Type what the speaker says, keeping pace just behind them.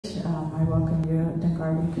I welcome you to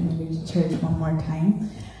Garden Community Church one more time.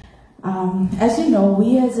 As you know,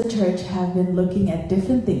 we as a church have been looking at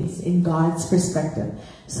different things in God's perspective.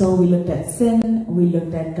 So we looked at sin, we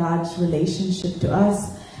looked at God's relationship to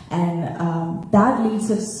us, and that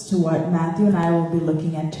leads us to what Matthew and I will be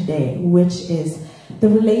looking at today, which is the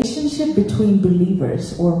relationship between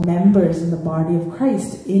believers or members in the body of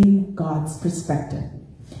Christ in God's perspective.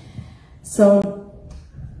 So,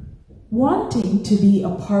 wanting to be a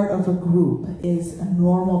part of a group is a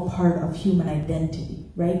normal part of human identity,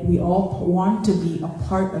 right? We all want to be a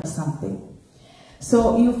part of something.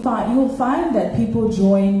 So you'll find that people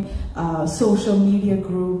join social media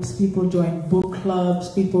groups, people join book clubs,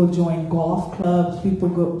 people join golf clubs,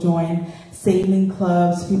 people join sailing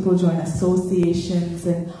clubs, people join associations,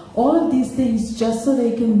 and all of these things just so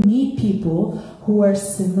they can meet people who are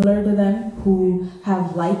similar to them, who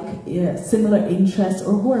have similar interests,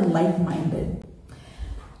 or who are like-minded.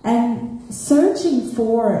 And searching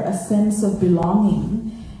for a sense of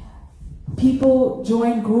belonging, people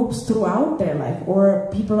join groups throughout their life, or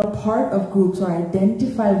people are part of groups or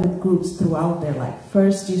identify with groups throughout their life.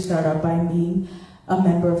 First, you start out by being a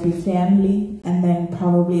member of your family, and then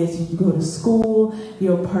probably as you go to school,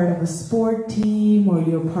 you're part of a sport team, or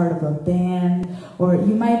you're part of a band, or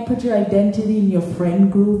you might put your identity in your friend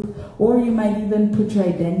group, or you might even put your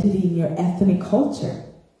identity in your ethnic culture.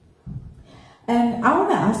 And I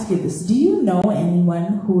want to ask you this: do you know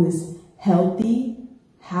anyone who is healthy,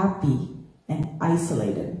 happy, and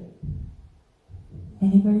isolated?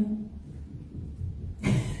 Anybody?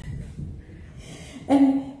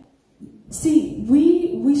 And see,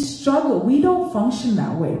 we struggle. We don't function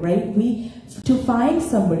that way, right? To find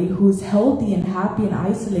somebody who's healthy and happy and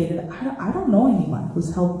isolated, I don't know anyone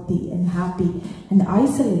who's healthy and happy and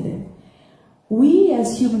isolated. We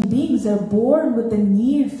as human beings are born with the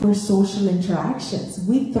need for social interactions.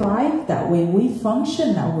 We thrive that way. We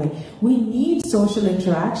function that way. We need social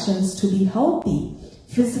interactions to be healthy,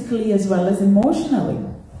 physically as well as emotionally.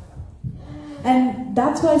 And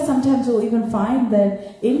that's why sometimes we'll even find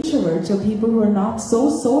that introverts, or people who are not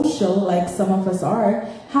so social like some of us are,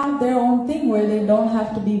 have their own thing where they don't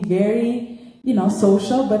have to be very,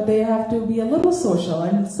 social, but they have to be a little social,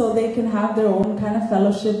 and so they can have their own kind of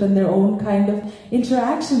fellowship and their own kind of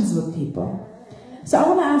interactions with people. So I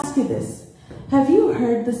want to ask you this: have you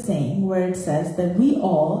heard the saying where it says that we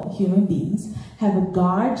all, human beings, have a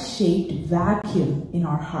God-shaped vacuum in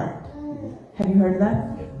our heart? Have you heard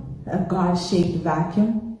that? A God-shaped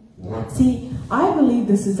vacuum? See, I believe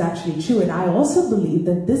this is actually true, and I also believe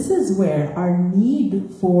that this is where our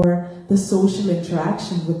need for the social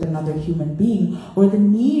interaction with another human being, or the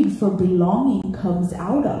need for belonging, comes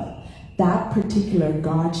out of that particular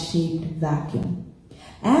God-shaped vacuum.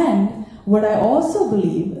 And what I also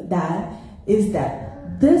believe is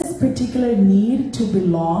that this particular need to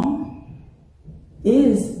belong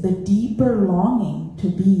is the deeper longing to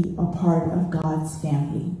be a part of God's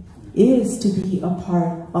family, is to be a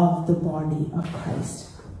part of the body of Christ.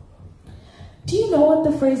 Do you know what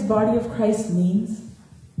the phrase body of Christ means?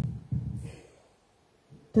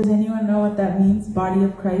 Does anyone know what that means? Body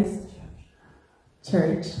of Christ?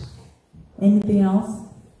 Church. Anything else?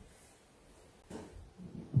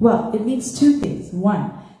 Well, it means two things.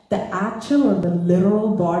 One, the actual or the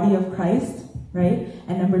literal body of Christ, right?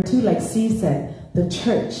 And number two, like Steve said, the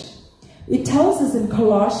church. It tells us in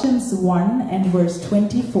Colossians 1 and verse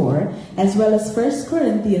 24, as well as 1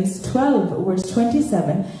 Corinthians 12 verse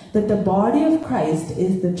 27, that the body of Christ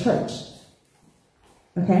is the church.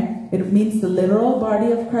 Okay? It means the literal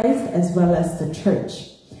body of Christ as well as the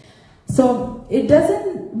church. So it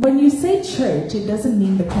doesn't, when you say church, it doesn't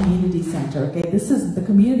mean the community center. Okay? The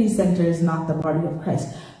community center is not the body of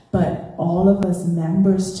Christ. But all of us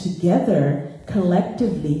members together,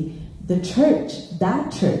 collectively, the church,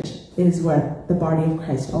 that church, is what the body of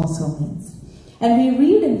Christ also means. And we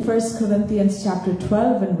read in 1 Corinthians chapter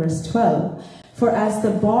 12 and verse 12, for as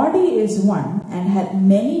the body is one and had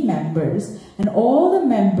many members, and all the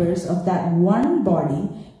members of that one body,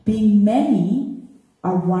 being many,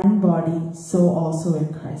 are one body, so also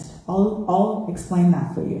in Christ. I'll explain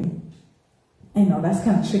that for you. I know, that's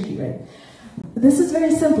kind of tricky, right? This is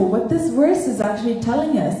very simple. What this verse is actually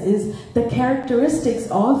telling us is the characteristics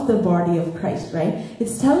of the body of Christ, right?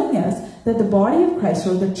 It's telling us that the body of Christ,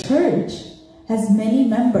 or the church, has many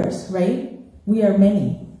members, right? We are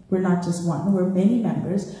many. We're not just one. We're many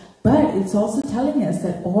members. But it's also telling us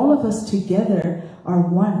that all of us together are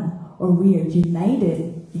one, or we are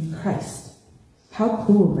united in Christ. How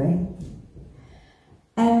cool, right?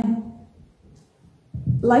 And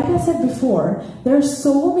like I said before, there are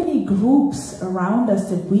so many groups around us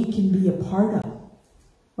that we can be a part of.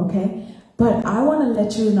 okay? But I want to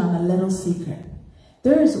let you in on a little secret.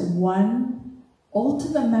 There is one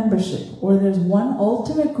ultimate membership, or there's one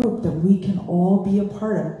ultimate group that we can all be a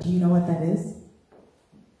part of. Do you know what that is?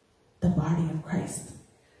 The body of Christ.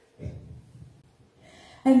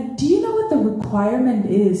 And do you know what the requirement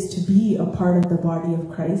is to be a part of the body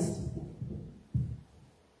of Christ?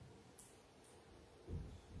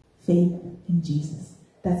 Faith in Jesus.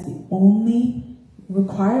 That's the only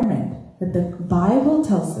requirement that the Bible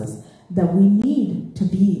tells us that we need to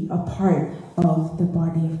be a part of the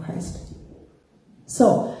body of Christ.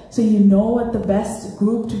 So you know what the best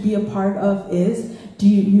group to be a part of is? Do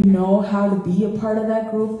you know how to be a part of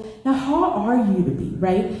that group? Now, how are you to be,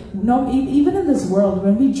 right? No, even in this world,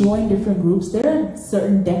 when we join different groups, there are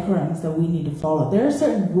certain decorums that we need to follow. There are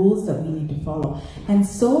certain rules that we need to follow. And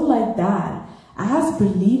so like that, as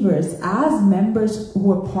believers, as members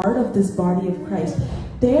who are part of this body of Christ,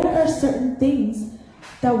 there are certain things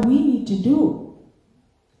that we need to do.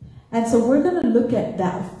 And so we're going to look at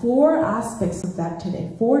that, 4 aspects of that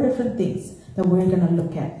today, 4 different things that we're going to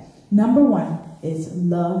look at. Number 1 is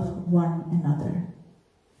love one another.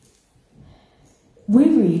 We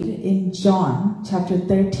read in John chapter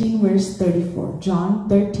 13 verse 34. John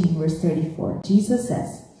 13 verse 34. Jesus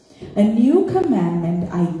says, "A new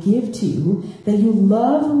commandment I give to you, that you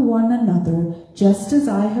love one another just as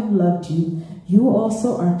I have loved you. You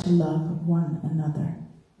also are to love one another."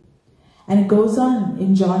 And it goes on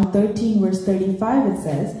in John 13 verse 35, it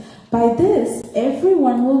says, "By this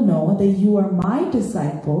everyone will know that you are my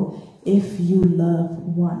disciple if you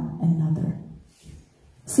love one another."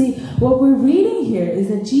 See, what we're reading here is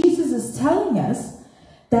that Jesus is telling us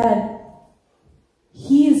that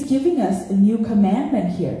he is giving us a new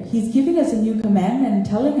commandment here. He's giving us a new commandment and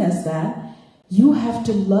telling us that you have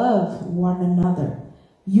to love one another.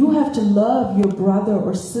 You have to love your brother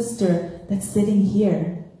or sister that's sitting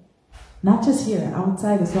here. Not just here,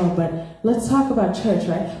 outside as well, but let's talk about church,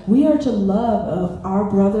 right? We are to love our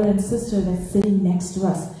brother and sister that's sitting next to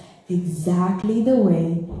us exactly the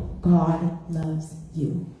way God loves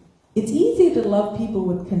you. It's easy to love people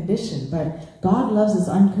with condition, but God loves us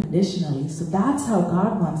unconditionally. So that's how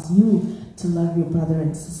God wants you to love your brother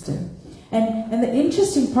and sister. And the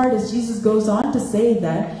interesting part is Jesus goes on to say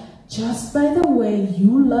that just by the way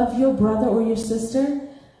you love your brother or your sister,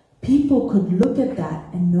 people could look at that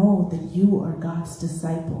and know that you are God's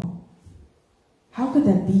disciple. How could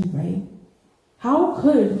that be, right? How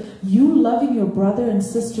could you loving your brother and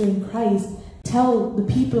sister in Christ tell the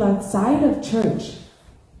people outside of church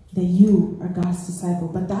that you are God's disciple?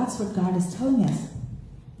 But that's what God is telling us.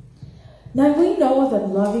 Now, we know that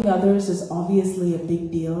loving others is obviously a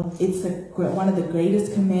big deal. It's one of the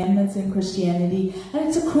greatest commandments in Christianity, and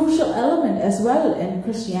it's a crucial element as well in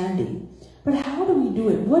Christianity. But how do we do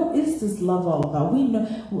it? What is this love all about? We know,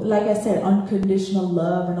 like I said, unconditional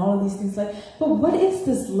love and all of these things. But what is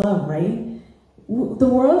this love, right? The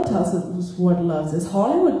world tells us what love is.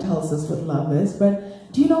 Hollywood tells us what love is. But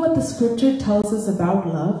do you know what the scripture tells us about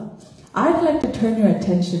love? I'd like to turn your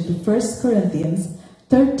attention to 1 Corinthians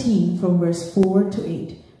 13 from verse 4 to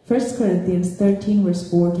 8. 1 Corinthians 13 verse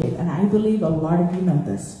 4 to 8. And I believe a lot of you know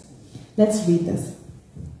this. Let's read this.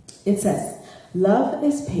 It says, "Love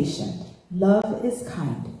is patient. Love is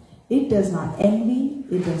kind. It does not envy.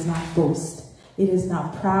 It does not boast. It is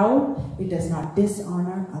not proud. It does not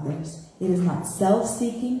dishonor others. It is not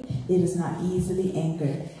self-seeking. It is not easily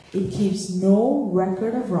angered. It keeps no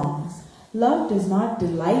record of wrongs. Love does not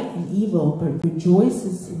delight in evil, but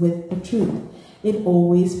rejoices with the truth. It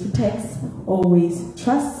always protects, always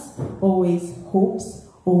trusts, always hopes,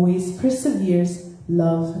 always perseveres.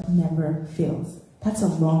 Love never fails." That's a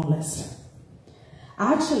long list.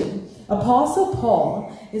 Actually, Apostle Paul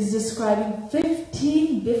is describing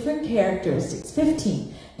 15 different characteristics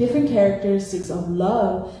of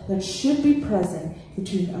love that should be present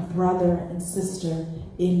between a brother and sister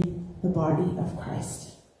in the body of Christ.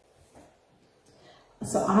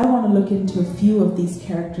 So I want to look into a few of these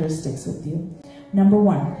characteristics with you. Number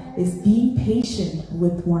 1 is being patient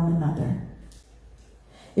with one another.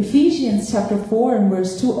 Ephesians chapter 4 and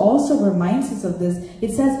verse 2 also reminds us of this.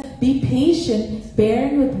 It says, "Be patient,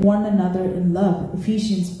 bearing with one another in love."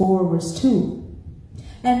 Ephesians 4 verse 2.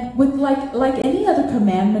 And with like any other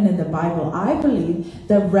commandment in the Bible, I believe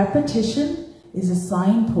that repetition is a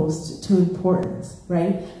signpost to importance,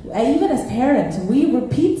 right? Even as parents, we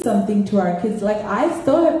repeat something to our kids. Like I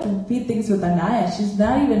still have to repeat things with Anaya. She's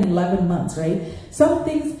not even 11 months, right? Some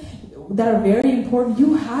things that are very important,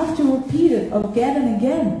 you have to repeat it again and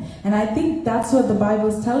again. And I think that's what the Bible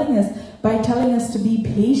is telling us by telling us to be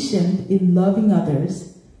patient in loving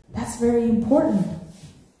others. That's very important.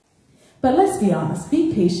 But let's be honest,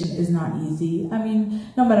 being patient is not easy. I mean,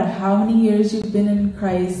 no matter how many years you've been in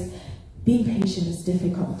Christ, being patient is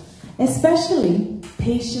difficult. Especially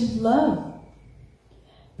patient love.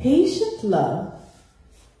 Patient love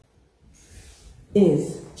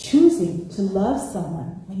is choosing to love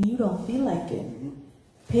someone when you don't feel like it.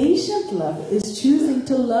 Patient love is choosing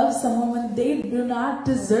to love someone when they do not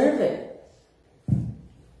deserve it.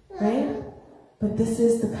 Right? But this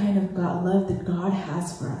is the kind of love that God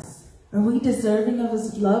has for us. Are we deserving of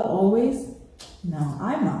His love always? No,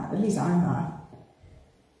 I'm not. At least I'm not.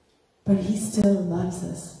 But He still loves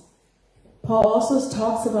us. Paul also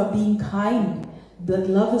talks about being kind. That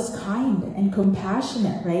love is kind and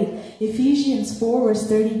compassionate, right? Ephesians 4 verse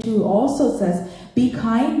 32 also says, be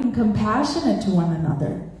kind and compassionate to one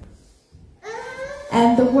another.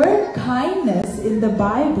 And the word kindness in the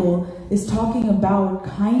Bible is talking about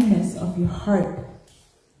kindness of your heart.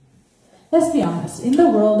 Let's be honest, in the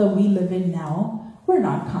world that we live in now, we're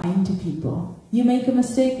not kind to people. You make a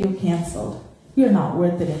mistake, you're canceled. You're not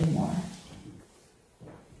worth it anymore.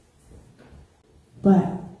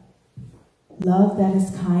 But love that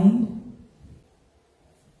is kind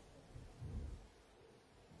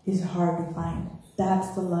is hard to find.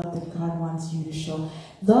 That's the love that God wants you to show.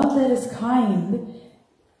 Love that is kind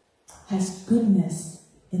has goodness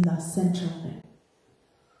in the center of it.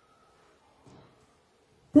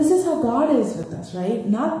 This is how God is with us, right?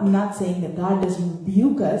 Not saying that God doesn't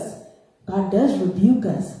rebuke us. God does rebuke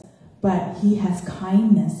us, but He has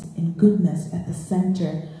kindness and goodness at the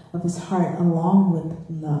center of His heart along with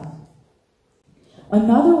love.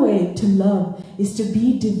 Another way to love is to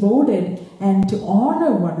be devoted and to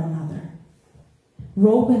honor one another.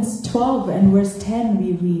 Romans 12 and verse 10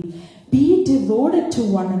 we read, be devoted to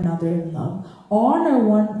one another in love. Honor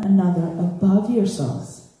one another above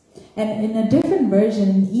yourselves. And in a different version,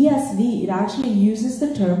 in ESV, it actually uses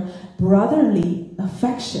the term brotherly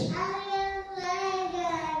affection.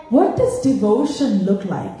 What does devotion look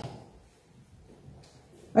like?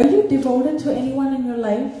 Are you devoted to anyone in your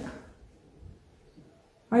life?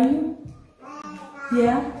 Are you?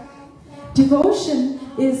 Yeah? Devotion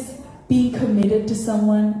is being committed to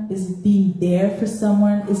someone, is being there for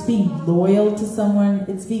someone, is being loyal to someone,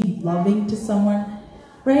 it's being loving to someone,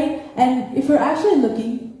 right? And if you're actually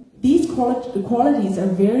looking, these qualities are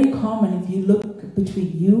very common if you look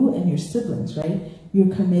between you and your siblings, right?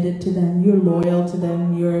 You're committed to them, you're loyal to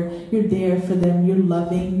them, you're there for them, you're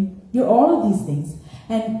loving, you're all of these things.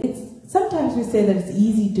 And sometimes we say that it's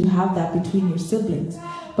easy to have that between your siblings.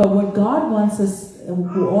 But what God wants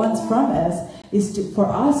from us is for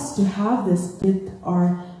us to have this with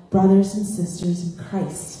our brothers and sisters in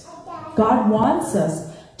Christ. God wants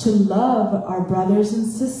us to love our brothers and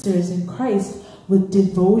sisters in Christ with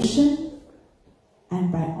devotion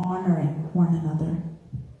and by honoring one another.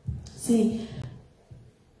 See,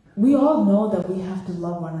 we all know that we have to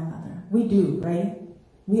love one another. We do, right?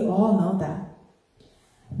 We all know that.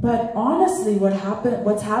 But honestly,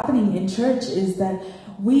 what's happening in church is that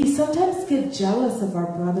we sometimes get jealous of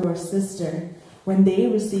our brother or sister when they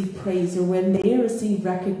receive praise or when they receive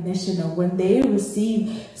recognition or when they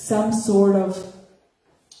receive some sort of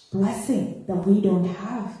blessing that we don't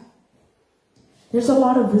have. There's a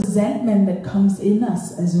lot of resentment that comes in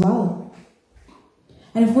us as well.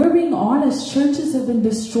 And if we're being honest, churches have been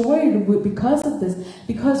destroyed because of this,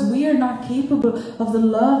 because we are not capable of the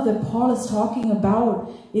love that Paul is talking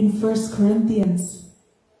about in 1 Corinthians.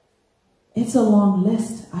 It's a long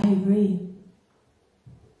list, I agree.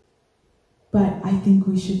 But I think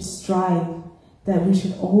we should strive, that we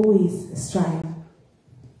should always strive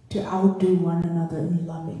to outdo one another in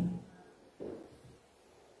loving.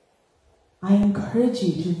 I encourage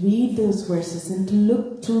you to read those verses and to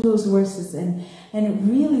look through those verses and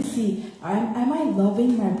really see, am I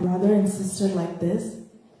loving my brother and sister like this?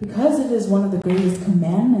 Because it is one of the greatest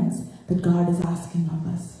commandments that God is asking of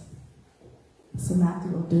us. So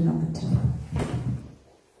Matthew will do number 2.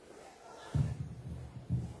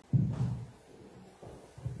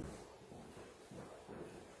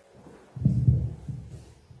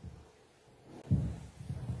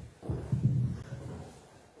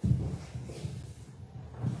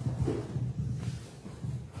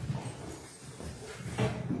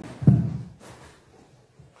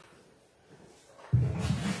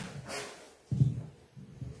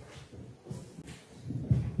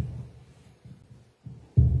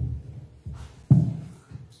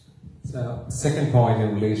 So, second point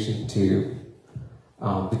in relation to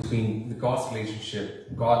between God's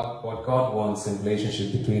relationship, what God wants in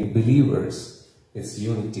relationship between believers is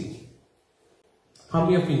unity. How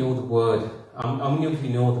many of you know the word? How many of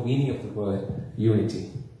you know the meaning of the word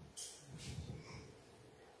unity?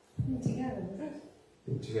 Together.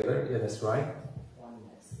 Together, yeah, that's right.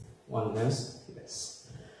 Oneness. Oneness, yes.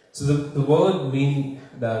 So the word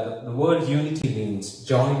the word unity means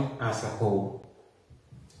joined as a whole.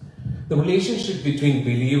 The relationship between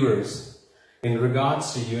believers in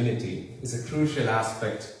regards to unity is a crucial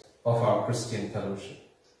aspect of our Christian fellowship.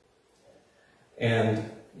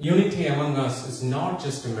 And unity among us is not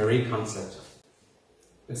just a merry concept.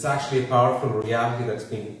 It's actually a powerful reality that's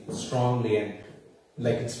been strongly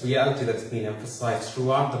it's reality that's been emphasized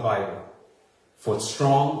throughout the Bible for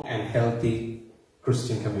strong and healthy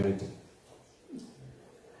Christian community.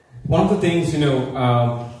 One of the things,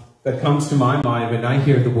 that comes to my mind when I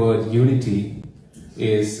hear the word unity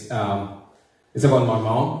is about my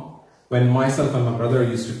mom. When myself and my brother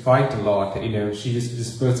used to fight a lot, she used to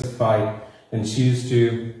disperse the fight, and she used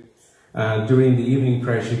to, during the evening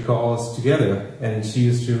prayer, she calls us together, and she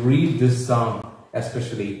used to read this psalm,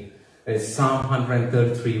 especially. It's Psalm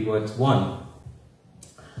 133 verse 1.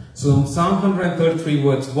 So in Psalm 133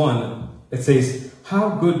 verse 1, it says, "How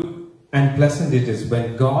good and pleasant it is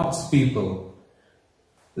when God's people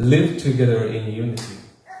live together in unity."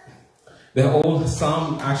 The whole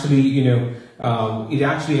psalm actually, it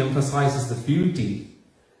actually emphasizes the beauty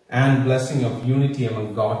and blessing of unity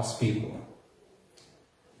among God's people.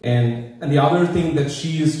 And the other thing that she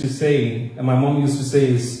used to say, and my mom used to say,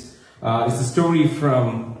 is the story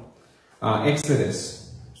from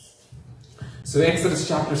Exodus. So Exodus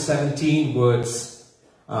chapter 17 verse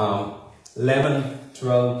 11,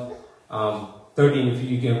 12, 13, if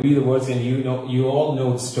you can read the words, and you all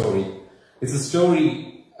know the story. It's a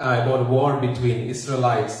story about a war between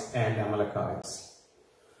Israelites and Amalekites.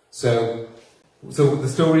 So the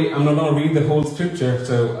story, I'm not going to read the whole scripture.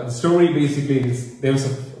 So the story basically is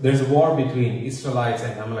there's a war between Israelites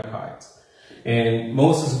and Amalekites. And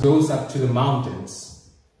Moses goes up to the mountains.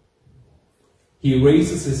 He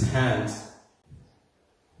raises his hands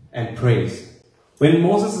and prays. When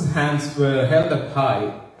Moses' hands were held up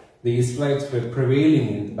high, the Israelites were prevailing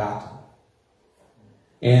in the battle.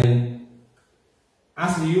 And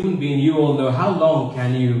as a human being, you all know, how long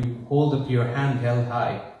can you hold up your hand held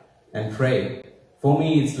high and pray? For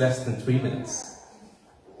me, it's less than 3 minutes.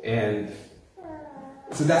 And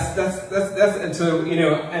so and so,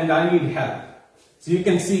 and I need help. So you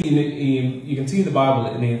can see, you can see in the Bible,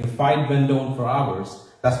 the fight went on for hours.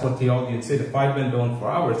 That's what theologians say. The fight went on for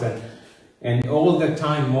hours, and all that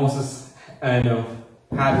time Moses,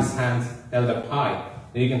 had his hands held up high.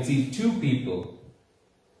 And you can see two people,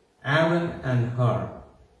 Aaron and Hur,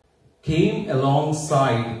 came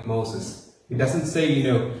alongside Moses. It doesn't say,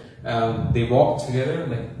 they walked together.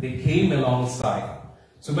 Like they came alongside.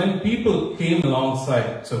 So when people came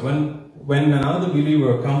alongside, so when another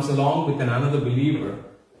believer comes along with another believer,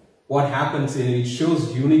 what happens is it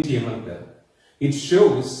shows unity among them. It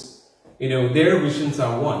shows, their visions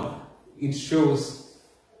are one. It shows,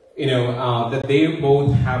 that they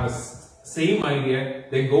both have a same idea.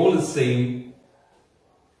 Their goal is same.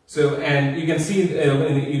 So, and you can see,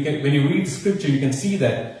 when you read the scripture, you can see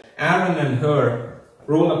that Aaron and Hur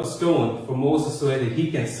roll up a stone for Moses so that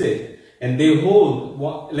he can sit. And they hold,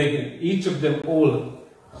 each of them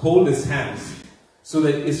hold his hands so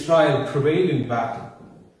that Israel prevailed in battle.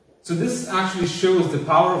 So this actually shows the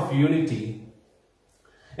power of unity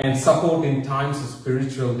and support in times of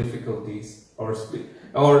spiritual difficulties or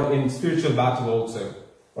in spiritual battle also,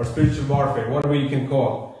 or spiritual warfare, whatever you can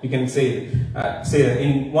call. You can say that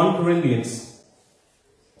in 1 Corinthians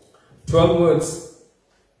 12 words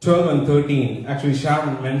 12 and 13. Actually,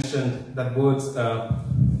 Sharon mentioned that words a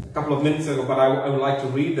couple of minutes ago, but I would like to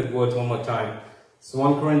read that words one more time. So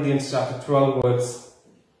 1 Corinthians chapter 12 words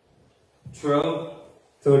 12,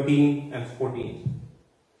 13 and 14.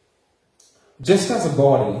 Just as a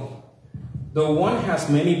body, though one has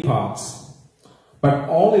many parts, but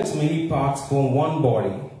all its many parts form one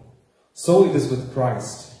body, so it is with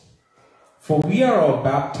Christ. For we are all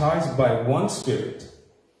baptized by one Spirit.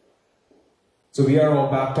 So we are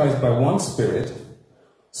all baptized by one Spirit,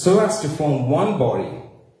 so as to form one body,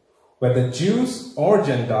 whether Jews or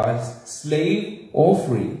Gentiles, slave or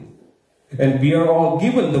free. And we are all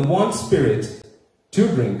given the one Spirit to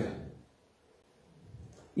drink.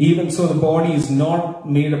 Even so, the body is not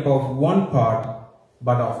made up of one part,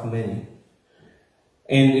 but of many.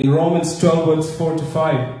 And in Romans 12, verse 4 to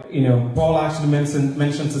 5, Paul actually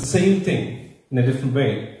mentions the same thing in a different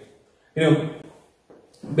way.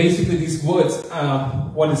 Basically these words,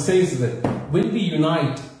 what it says is that when we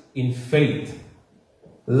unite in faith,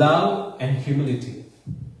 love and humility,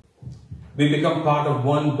 we become part of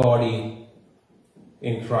one body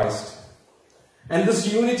in Christ. And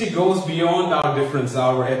this unity goes beyond our difference,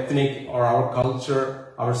 our ethnic or our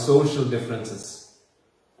culture, our social differences.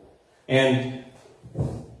 And,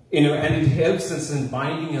 and it helps us in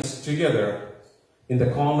binding us together in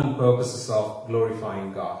the common purposes of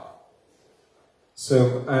glorifying God.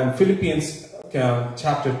 So, Philippians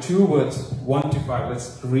chapter 2 words 1 to 5.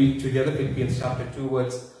 Let's read together Philippians chapter 2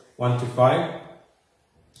 words 1 to 5.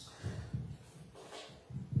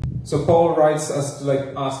 So Paul writes us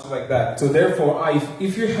like that. So therefore,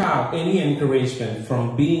 if you have any encouragement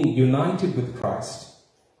from being united with Christ,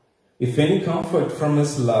 if any comfort from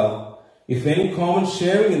his love, if any common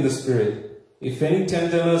sharing in the Spirit, if any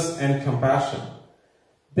tenderness and compassion,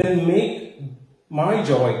 then make my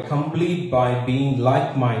joy complete by being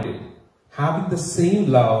like-minded, having the same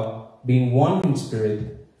love, being one in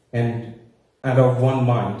spirit, and of one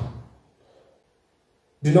mind.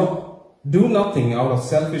 Do nothing out of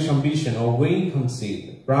selfish ambition or vain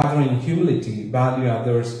conceit, rather in humility value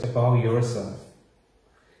others above yourself.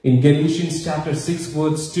 In Galatians chapter 6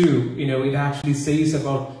 verse 2, it actually says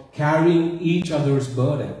about carrying each other's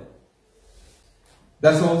burden.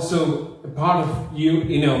 That's also a part of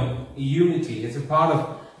unity. It's a part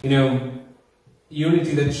of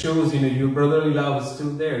unity that shows your brotherly love is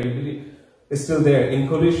still there. You believe it's still there. In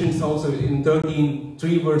Colossians also in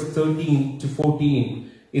 3 verse 13 to 14.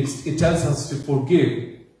 It tells us to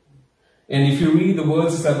forgive. And if you read the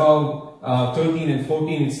verses about 13 and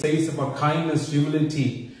 14, it says about kindness,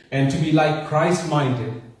 humility, and to be like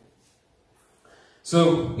Christ-minded.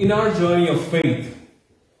 So in our journey of faith,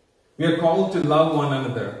 we are called to love one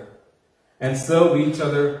another and serve each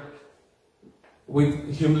other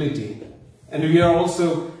with humility. And we are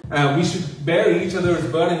also, we should bear each other's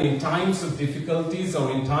burden in times of difficulties or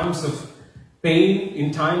in times of pain,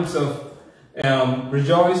 in times of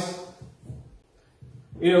rejoice.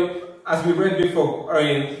 As we read before,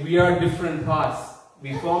 we are different parts.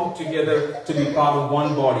 We form together to be part of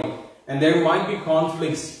one body. And there might be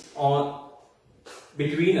conflicts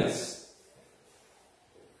between us.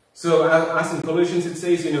 So as in Colossians it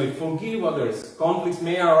says, forgive others. Conflicts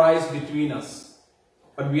may arise between us,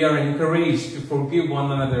 but we are encouraged to forgive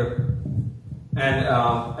one another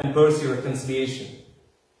and pursue reconciliation.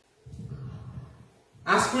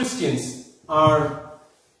 As Christians, our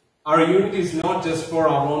unity is not just for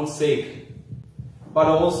our own sake, but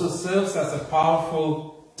also serves as a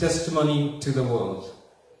powerful testimony to the world.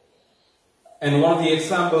 And one of the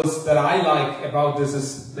examples that I like about this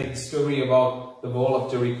is the story about the wall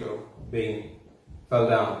of Jericho fell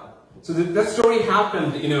down. So that story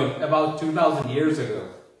happened, about 2,000 years ago.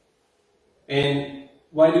 And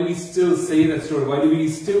why do we still say that story? Why do we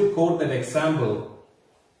still quote that example?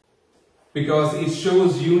 Because it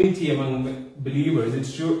shows unity among believers. It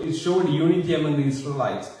showed unity among the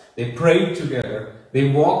Israelites. They prayed together. They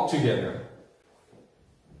walked together.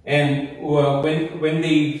 And when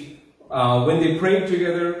they prayed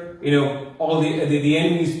together, all the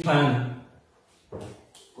enemy's plan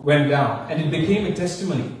went down, and it became a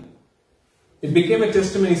testimony. It became a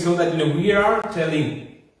testimony so that we are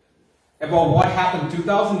telling about what happened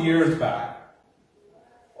 2,000 years back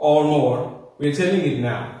or more. We are telling it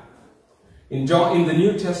now. In the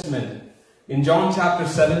New Testament, in John chapter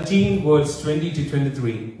 17, verse 20 to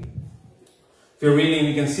 23, if you're reading,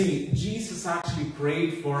 you can see Jesus actually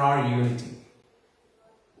prayed for our unity.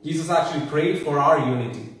 Jesus actually prayed for our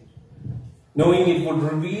unity, knowing it would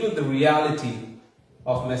reveal the reality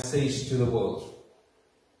of message to the world.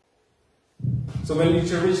 So when we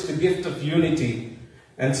cherish the gift of unity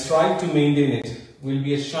and strive to maintain it, we'll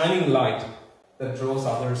be a shining light that draws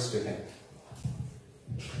others to Him.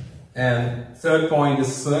 And third point is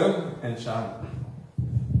serve and Sharon.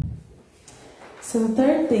 So the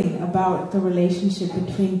third thing about the relationship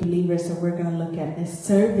between believers that we're going to look at is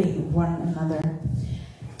serving one another.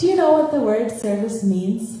 Do you know what the word service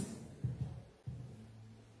means?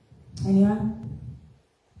 Anyone?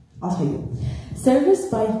 I'll tell you. Service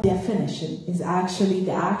by definition is actually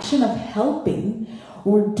the action of helping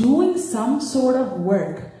or doing some sort of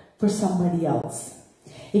work for somebody else.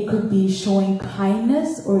 It could be showing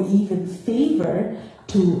kindness or even favor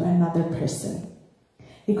to another person.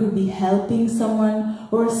 It could be helping someone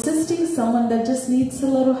or assisting someone that just needs a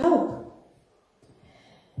little help.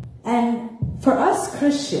 And for us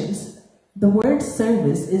Christians, the word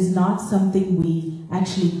service is not something we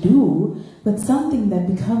actually do, but something that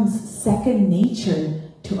becomes second nature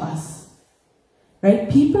to us. Right?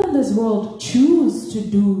 People in this world choose to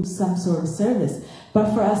do some sort of service.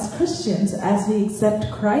 But for us Christians, as we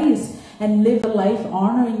accept Christ and live a life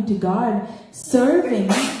honoring to God, serving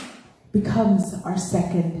becomes our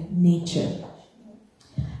second nature.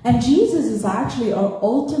 And Jesus is actually our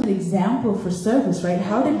ultimate example for service, right?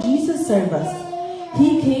 How did Jesus serve us?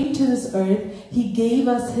 He came to this earth. He gave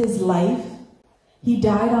us his life. He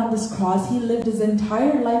died on this cross. He lived his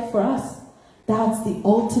entire life for us. That's the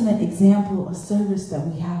ultimate example of service that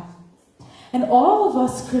we have. And all of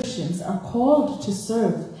us Christians are called to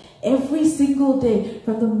serve every single day.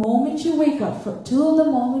 From the moment you wake up till the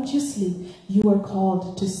moment you sleep, you are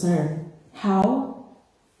called to serve. How?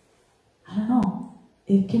 I don't know.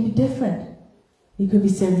 It can be different. You could be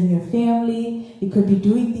serving your family. You could be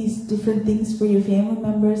doing these different things for your family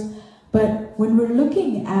members. But when we're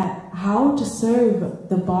looking at how to serve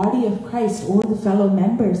the body of Christ or the fellow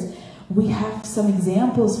members, we have some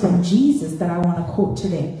examples from Jesus that I want to quote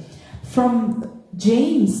today. From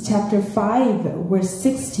James chapter 5, verse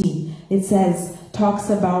 16, it says, talks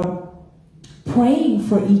about praying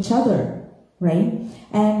for each other, right?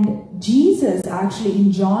 And Jesus, actually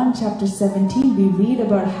in John chapter 17, we read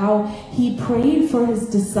about how he prayed for his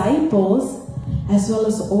disciples as well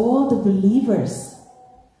as all the believers.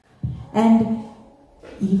 And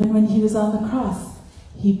even when he was on the cross,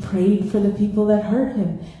 he prayed for the people that hurt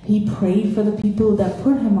him. He prayed for the people that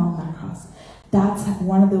put him on that cross. That's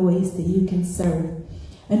one of the ways that you can serve.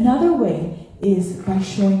 Another way is by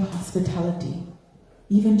showing hospitality.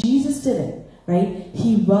 Even Jesus did it, right?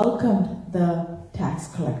 He welcomed the tax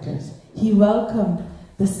collectors. He welcomed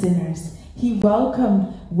the sinners. He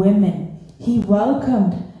welcomed women. He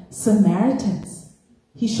welcomed Samaritans.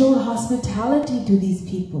 He showed hospitality to these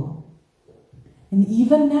people. And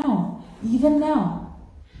even now,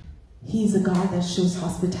 he's a God that shows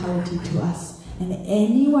hospitality to us. And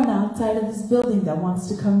anyone outside of this building that wants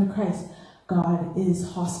to come to Christ, God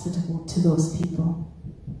is hospitable to those people.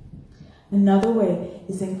 Another way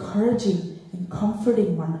is encouraging and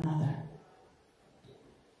comforting one another.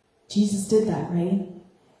 Jesus did that, right?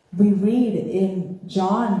 We read in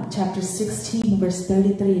John chapter 16, verse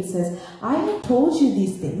 33, it says, I have told you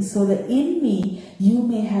these things so that in me you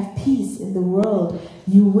may have peace in the world.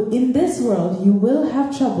 In this world you will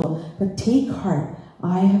have trouble, but take heart.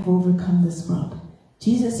 I have overcome this world.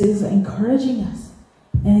 Jesus is encouraging us.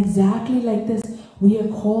 And exactly like this, we are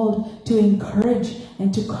called to encourage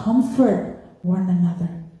and to comfort one another.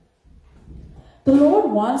 The Lord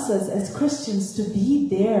wants us as Christians to be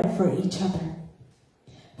there for each other.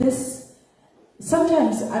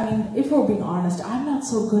 Sometimes, if we're being honest, I'm not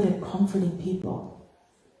so good at comforting people.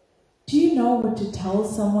 Do you know what to tell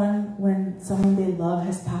someone when someone they love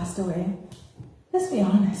has passed away? Let's be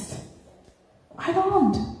honest. I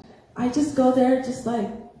don't. I just go there just like,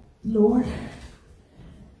 Lord,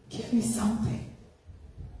 give me something.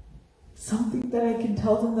 Something that I can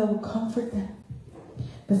tell them that will comfort them.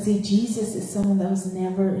 But see, Jesus is someone that was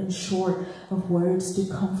never in short of words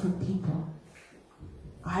to comfort people.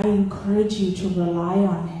 I encourage you to rely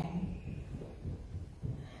on him.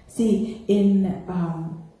 See, in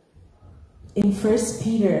 1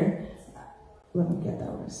 Peter, let me get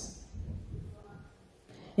that verse.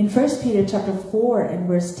 In 1 Peter chapter 4 and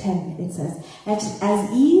verse 10, it says, as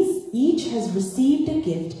each has received a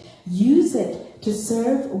gift, use it to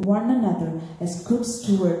serve one another as good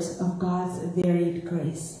stewards of God's varied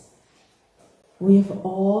grace. We have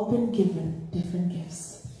all been given different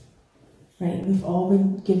gifts. Right? We've all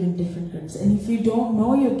been given different gifts. And if you don't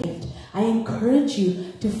know your gift, I encourage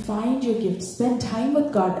you to find your gift. Spend time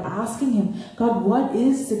with God, asking him, God, what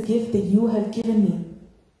is the gift that you have given me?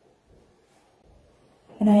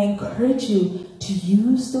 And I encourage you to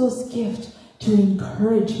use those gifts to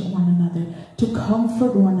encourage one another, to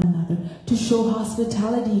comfort one another, to show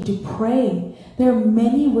hospitality, to pray. There are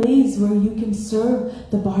many ways where you can serve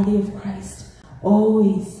the body of Christ.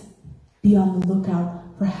 Always be on the lookout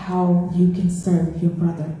for how you can serve your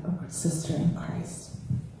brother or sister in Christ.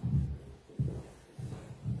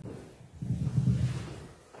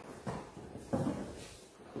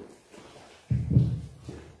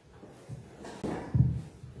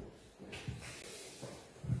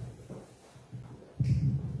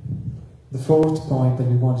 The fourth point that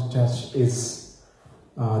we want to touch is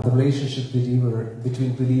the relationship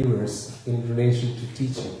between believers in relation to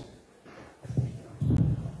teaching.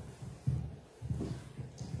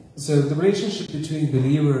 So the relationship between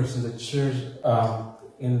believers in the church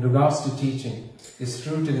in regards to teaching is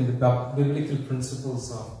rooted in the biblical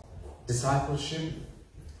principles of discipleship,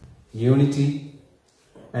 unity,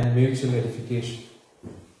 and mutual edification.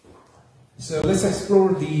 So let's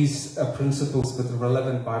explore these principles with the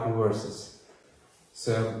relevant Bible verses.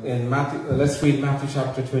 So in Matthew, let's read Matthew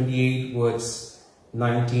chapter 28, words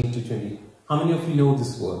 19 to 20. How many of you know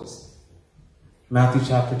these words? Matthew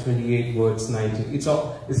chapter 28, words 19.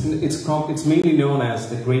 It's mainly known as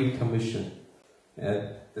the Great Commission.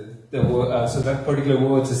 So that particular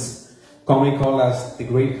word is commonly called as the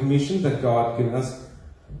Great Commission that God given us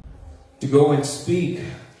to go and speak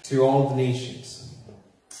to all the nations.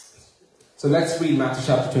 So let's read Matthew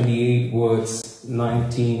chapter 28, words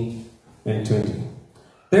 19 and 20.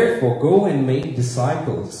 Therefore, go and make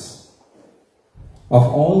disciples of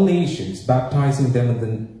all nations, baptizing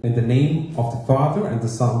them in the name of the Father and the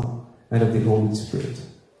Son and of the Holy Spirit,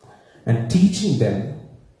 and teaching them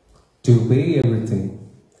to obey everything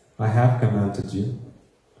I have commanded you.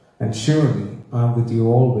 And surely I am with you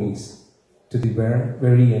always to the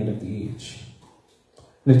very end of the age.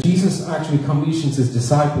 Now Jesus actually commissions his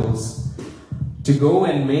disciples to go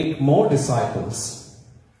and make more disciples,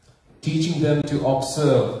 teaching them to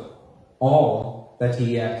observe all that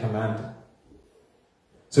he had commanded.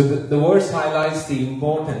 So the verse highlights the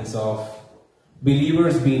importance of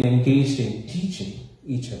believers being engaged in teaching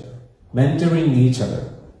each other, mentoring each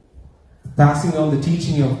other, passing on the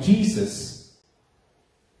teaching of Jesus,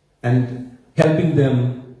 and helping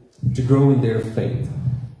them to grow in their faith.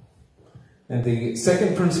 And the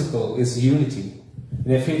second principle is unity.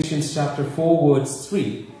 In Ephesians chapter 4, words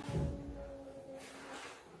 3,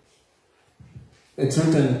 it's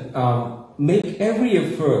written, make every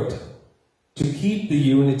effort to keep the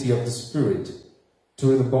unity of the Spirit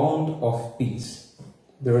through the bond of peace.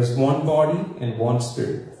 There is one body and one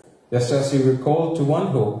Spirit, just as you were called to one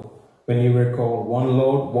hope when you were called, one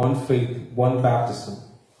Lord, one faith, one baptism,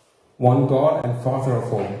 one God and Father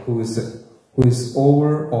of all, who is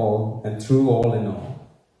over all and through all in all.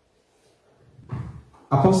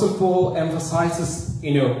 Apostle Paul emphasizes,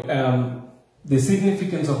 the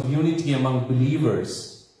significance of unity among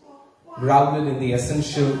believers, grounded in the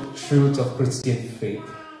essential truths of Christian faith.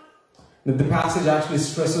 The passage actually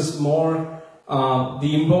stresses more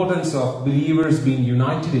the importance of believers being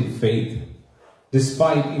united in faith,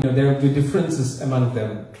 despite there will be differences among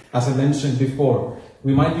them. As I mentioned before,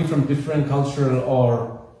 we might be from different cultural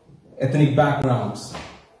or ethnic backgrounds,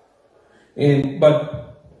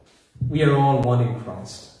 but we are all one in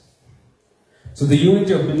Christ. So the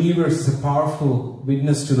unity of believers is a powerful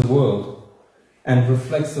witness to the world and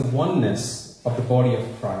reflects the oneness of the body of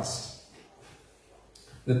Christ.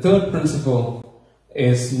 The third principle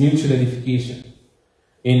is mutual edification.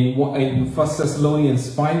 In 1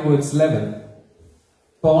 Thessalonians 5 verse 11,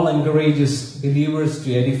 Paul encourages believers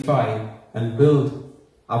to edify and build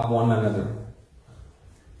up one another.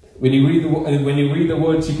 When you read the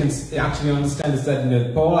words, you can actually understand is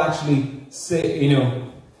that Paul actually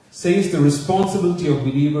says the responsibility of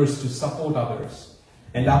believers to support others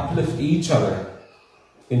and uplift each other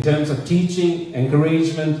in terms of teaching,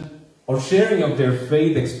 encouragement, or sharing of their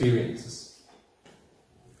faith experiences.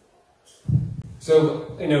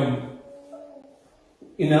 So, in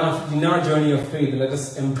our journey of faith, let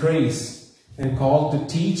us embrace and call to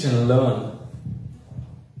teach and learn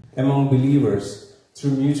among believers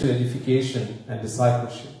through mutual edification and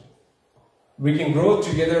discipleship. We can grow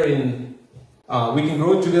together in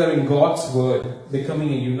God's word,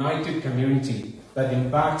 becoming a united community that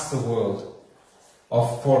impacts the world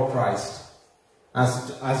for Christ.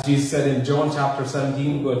 As Jesus said in John chapter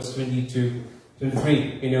 17, verse 22,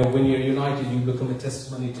 23, when you're united, you become a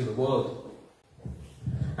testimony to the world.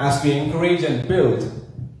 As we encourage and build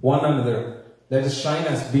one another, let us shine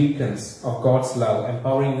as beacons of God's love,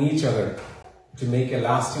 empowering each other to make a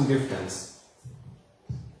lasting difference.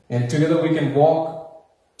 And together we can walk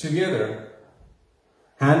together,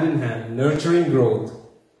 hand in hand, nurturing growth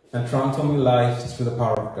and transforming lives through the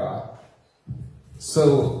power of God.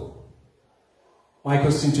 So, my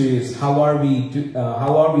question to you is, how are we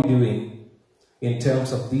doing in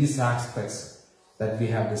terms of these aspects that we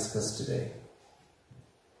have discussed today?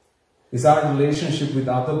 Is our relationship with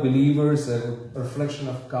other believers a reflection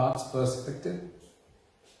of God's perspective?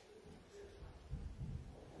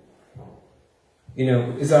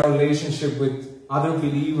 Is our relationship with other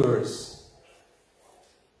believers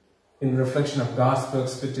in reflection of God's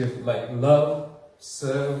perspective, like love,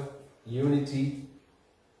 serve, unity,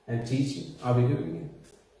 and teaching? Are we doing it?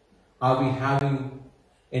 Are we having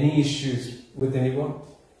any issues with anyone?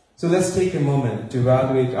 So let's take a moment to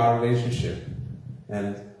evaluate our relationship,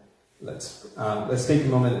 and let's take a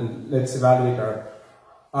moment and let's evaluate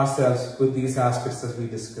ourselves with these aspects that we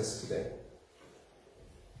discussed today.